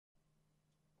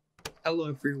Hello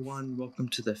everyone, welcome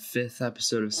to the 5th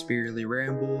episode of Spirily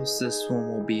Rambles. This one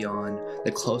will be on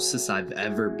the closest I've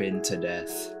ever been to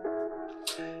death.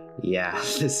 Yeah,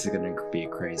 this is gonna be a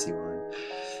crazy one.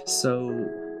 So,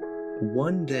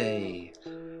 one day,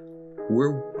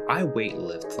 I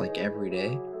weightlift like every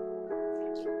day.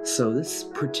 So this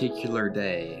particular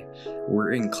day,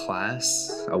 we're in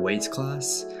class, a weights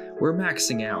class, we're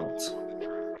maxing out.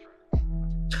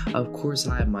 Of course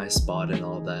I have my spot and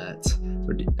all that.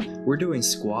 We're doing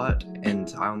squat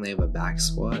and I only have a back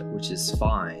squat, which is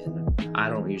fine. I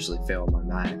don't usually fail my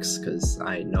max because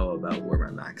I know about where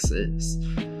my max is.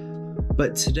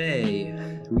 But today,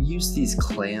 we use these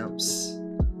clamps.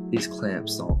 These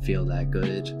clamps don't feel that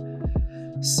good.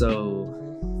 So,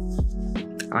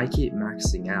 I keep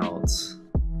maxing out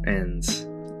and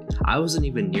I wasn't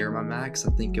even near my max.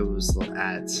 I think it was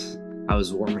I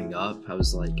was warming up. I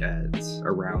was like at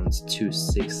around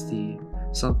 260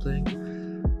 something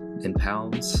in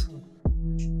pounds.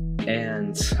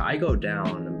 And I go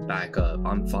down and back up.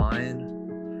 I'm fine.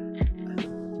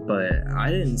 But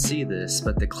I didn't see this,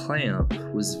 but the clamp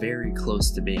was very close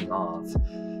to being off.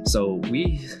 So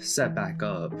we set back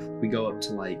up. We go up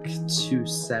to like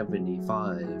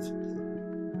 275.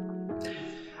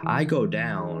 I go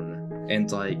down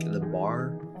and like the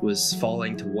bar was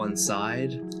falling to one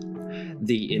side.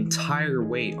 The entire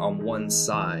weight on one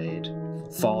side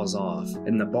falls off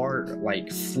and the bar like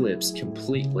flips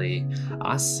completely.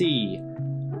 I see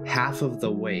half of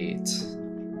the weight,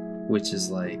 which is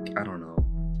like, I don't know,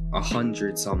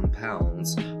 100 some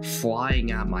pounds,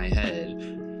 flying at my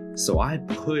head. So I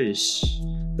push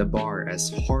the bar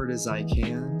as hard as I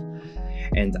can,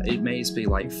 and it makes me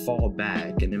like fall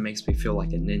back, and it makes me feel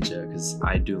like a ninja because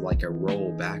I do like a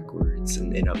roll backwards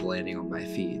and end up landing on my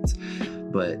feet.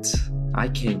 But I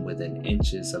came within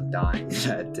inches of dying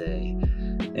that day,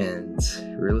 and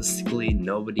realistically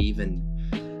nobody even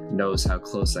knows how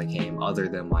close I came other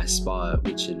than my spot,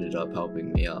 which ended up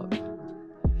helping me up.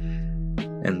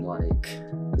 And like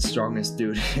the strongest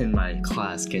dude in my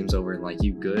class came over and like,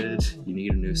 "You good? You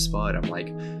need a new spot?" I'm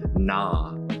like,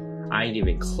 "Nah, I ain't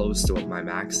even close to what my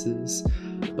max is."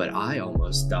 But I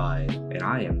almost died, and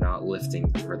I am not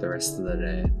lifting for the rest of the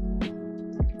day.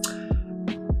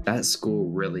 That school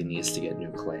really needs to get new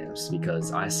clamps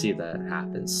because I see that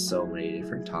happen so many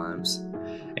different times.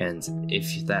 And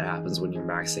if that happens when you're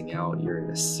maxing out, you're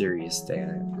in a serious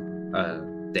danger.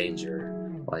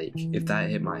 Like, if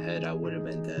that hit my head, I would have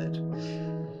been dead.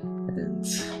 And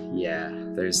yeah,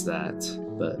 there's that.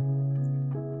 But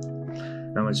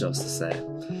not much else to say.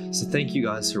 So thank you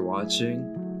guys for watching.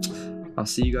 I'll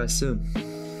see you guys soon.